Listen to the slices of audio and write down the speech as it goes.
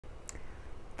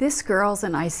This Girls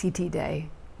in ICT Day,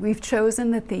 we've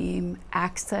chosen the theme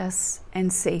Access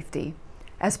and Safety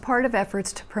as part of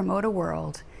efforts to promote a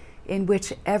world in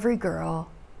which every girl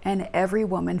and every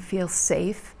woman feels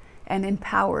safe and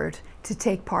empowered to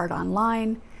take part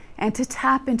online and to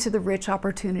tap into the rich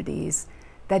opportunities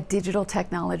that digital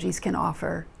technologies can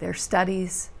offer their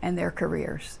studies and their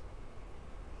careers.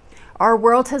 Our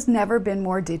world has never been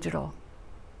more digital.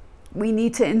 We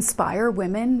need to inspire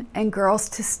women and girls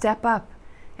to step up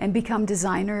and become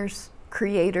designers,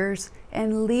 creators,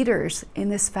 and leaders in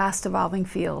this fast evolving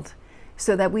field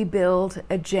so that we build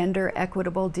a gender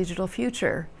equitable digital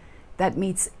future that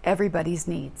meets everybody's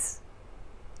needs.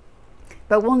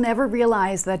 But we'll never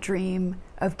realize that dream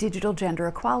of digital gender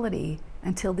equality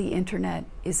until the internet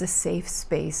is a safe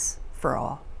space for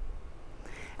all.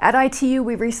 At ITU,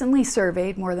 we recently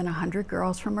surveyed more than 100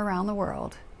 girls from around the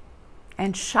world,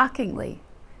 and shockingly,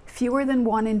 fewer than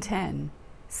 1 in 10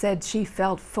 said she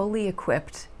felt fully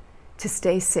equipped to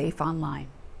stay safe online.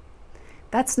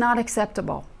 That's not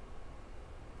acceptable.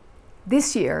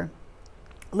 This year,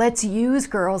 let's use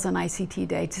Girls on ICT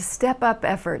Day to step up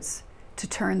efforts to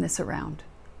turn this around.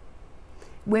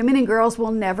 Women and girls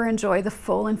will never enjoy the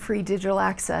full and free digital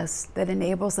access that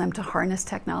enables them to harness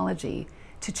technology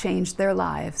to change their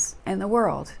lives and the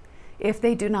world if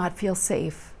they do not feel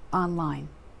safe online.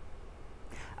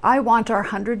 I want our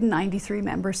 193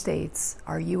 member states,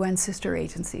 our UN sister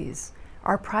agencies,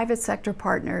 our private sector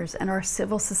partners, and our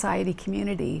civil society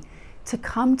community to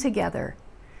come together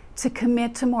to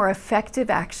commit to more effective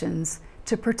actions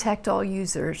to protect all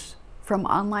users from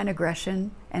online aggression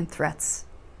and threats.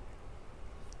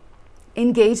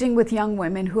 Engaging with young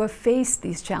women who have faced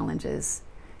these challenges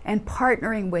and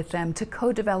partnering with them to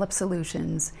co-develop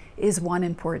solutions is one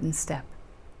important step.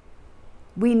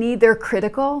 We need their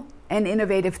critical and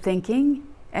innovative thinking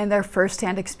and their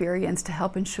firsthand experience to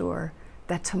help ensure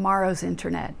that tomorrow's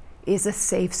internet is a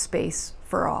safe space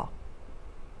for all.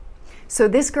 So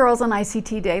this Girls on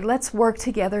ICT Day, let's work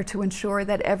together to ensure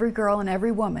that every girl and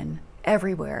every woman,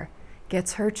 everywhere,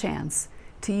 gets her chance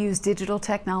to use digital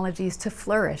technologies to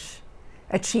flourish,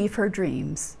 achieve her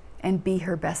dreams, and be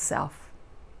her best self.